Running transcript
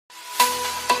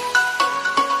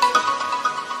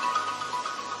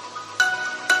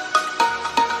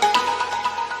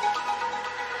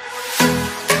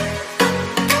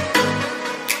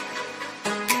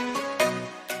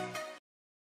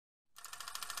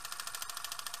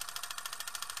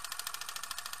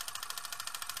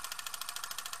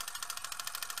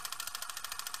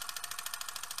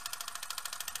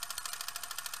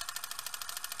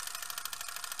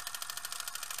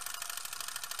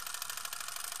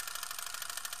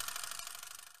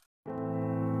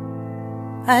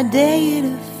I dare you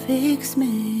to fix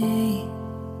me.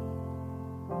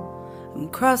 I'm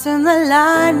crossing the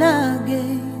line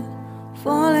again,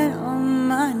 falling on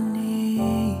my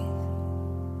knees.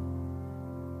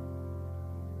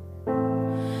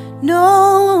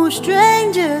 No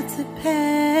stranger to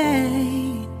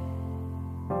pain,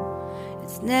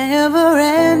 it's never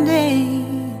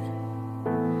ending,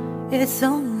 it's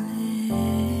only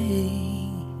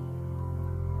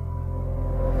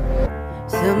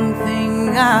something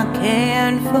I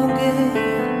can't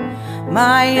forget.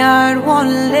 My heart won't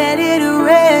let it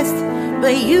rest,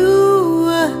 but you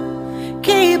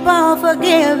keep on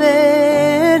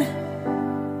forgiving.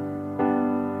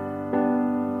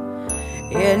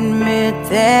 Admit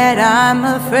that I'm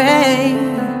afraid.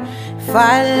 If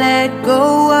I let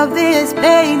go of this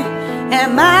pain,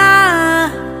 am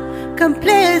I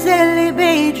completely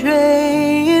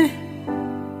betrayed?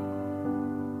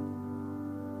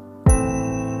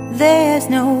 There's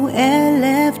no air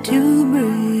left to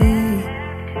breathe.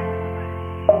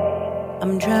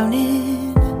 I'm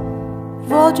drowning,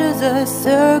 vultures are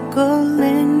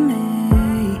circling me.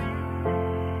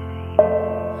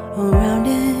 Around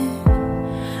it,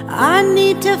 I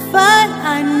need to fight,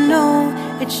 I know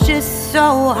it's just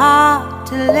so hard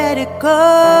to let it go.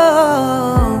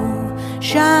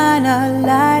 Shine a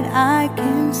light I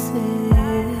can see.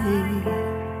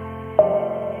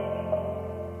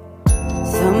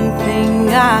 Something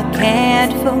I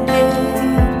can't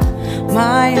forget.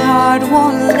 My heart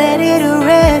won't let it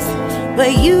rest,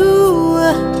 but you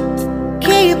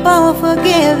keep on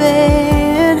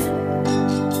forgiving.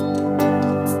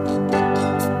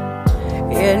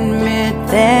 Admit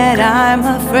that I'm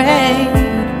afraid.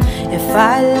 If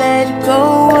I let go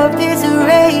of this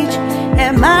rage,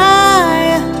 am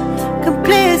I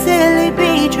completely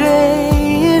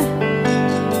betrayed?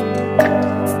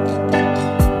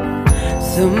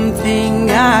 Something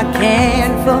I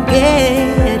can't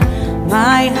forget.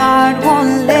 My heart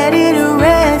won't let it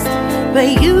rest, but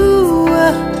you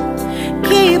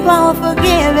keep on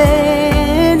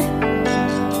forgiving.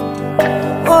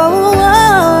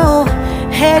 Oh,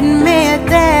 admit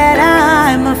that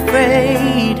I'm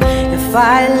afraid. If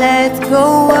I let go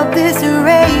of this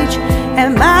rage,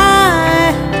 am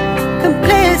I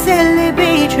completely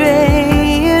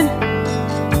betrayed?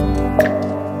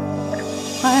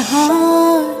 My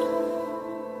heart,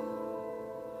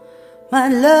 my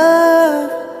love,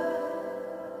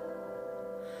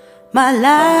 my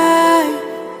life,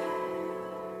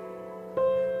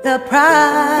 the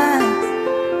price.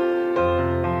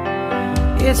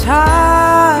 It's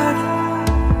hard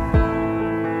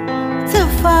to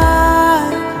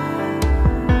fight,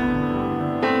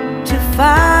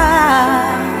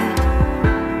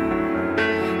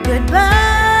 goodbye.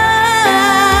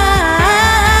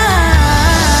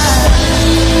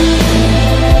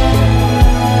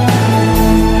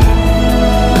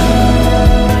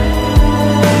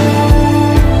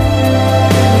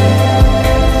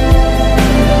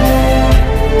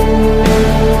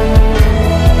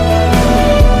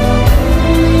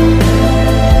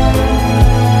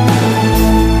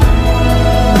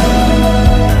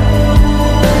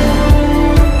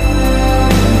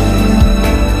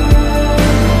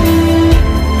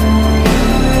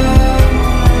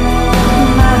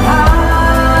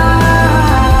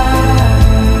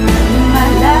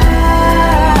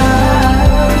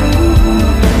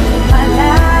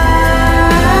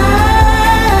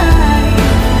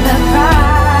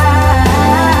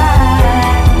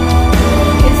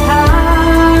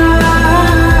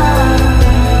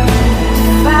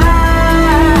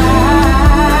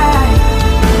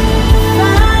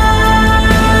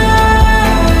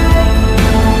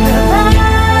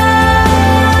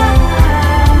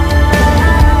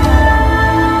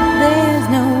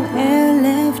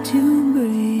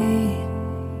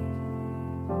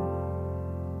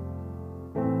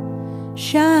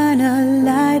 Shine a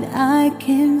light I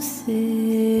can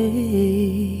see.